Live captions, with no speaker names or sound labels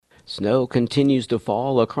Snow continues to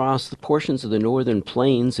fall across the portions of the northern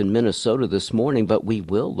plains in Minnesota this morning, but we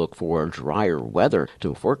will look for drier weather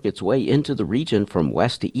to work its way into the region from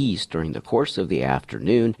west to east during the course of the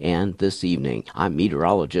afternoon and this evening. I'm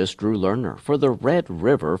meteorologist Drew Lerner for the Red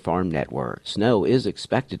River Farm Network. Snow is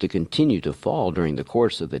expected to continue to fall during the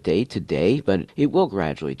course of the day today, but it will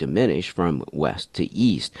gradually diminish from west to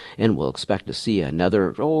east, and we'll expect to see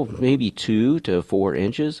another, maybe 2 to 4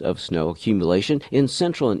 inches of snow accumulation in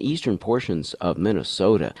central and eastern portions of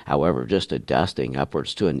Minnesota. However, just a dusting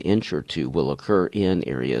upwards to an inch or two will occur in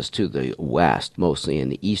areas to the west, mostly in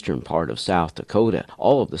the eastern part of South Dakota.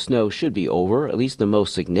 All of the snow should be over, at least the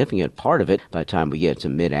most significant part of it, by the time we get to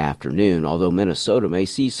mid-afternoon, although Minnesota may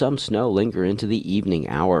see some snow linger into the evening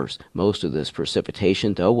hours. Most of this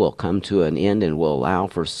precipitation, though, will come to an end and will allow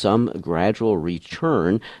for some gradual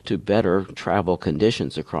return to better travel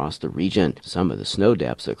conditions across the region. Some of the snow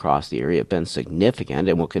depths across the area have been significant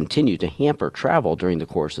and will continue to hamper travel during the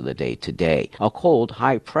course of the day today. A cold,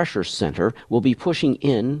 high-pressure center will be pushing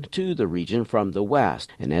into the region from the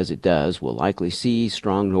west, and as it does, we'll likely see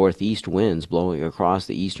strong northeast winds blowing across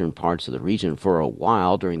the eastern parts of the region for a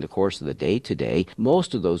while during the course of the day today.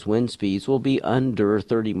 Most of those wind speeds will be under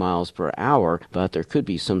 30 miles per hour, but there could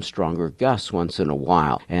be some stronger gusts once in a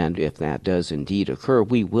while, and if that does indeed occur,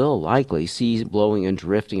 we will likely see blowing and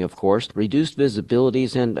drifting, of course, reduced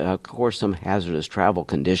visibilities, and of course some hazardous travel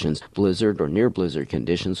conditions. Blizzard or near blizzard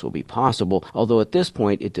conditions will be possible, although at this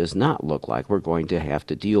point it does not look like we're going to have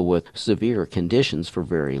to deal with severe conditions for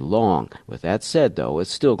very long. With that said, though, it's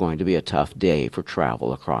still going to be a tough day for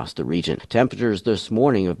travel across the region. Temperatures this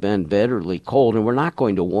morning have been bitterly cold, and we're not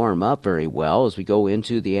going to warm up very well as we go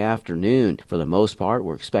into the afternoon. For the most part,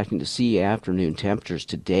 we're expecting to see afternoon temperatures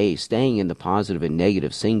today staying in the positive and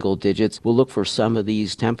negative single digits. We'll look for some of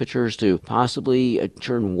these temperatures to possibly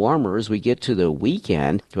turn warmer as we get to the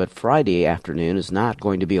weekend, but Friday afternoon is not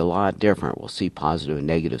going to be a lot different. We'll see positive and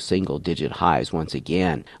negative single-digit highs once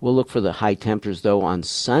again. We'll look for the high temperatures, though, on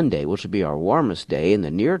Sunday, which will be our warmest day in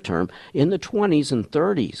the near term, in the 20s and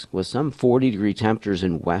 30s, with some 40-degree temperatures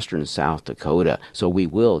in western South Dakota. So we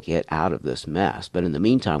will get out of this mess. But in the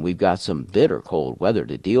meantime, we've got some bitter cold weather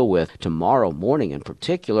to deal with. Tomorrow morning in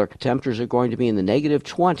particular, temperatures are going to be in the negative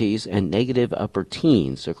 20s and negative upper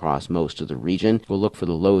teens across most of the region. We'll look for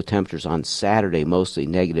the low temperatures on Saturday, mostly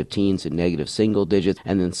negative teens and negative single digits,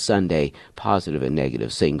 and then Sunday, positive and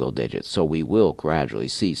negative single digits. So we will gradually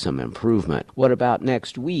see some improvement. What about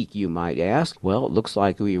next week, you might ask? Well, it looks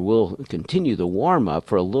like we will continue the warm-up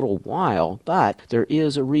for a little while, but there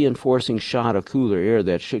is a reinforcing shot of cooler air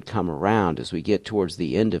that should come around as we get towards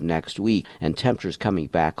the end of next week, and temperatures coming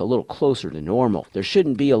back a little closer to normal. There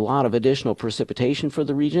shouldn't be a lot of additional precipitation for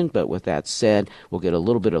the region, but with that said, we'll get a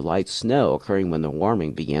little bit of light snow occurring when the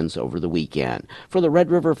warming begins over the weekend. For the Red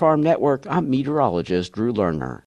River Farm Network, I'm meteorologist Drew Lerner.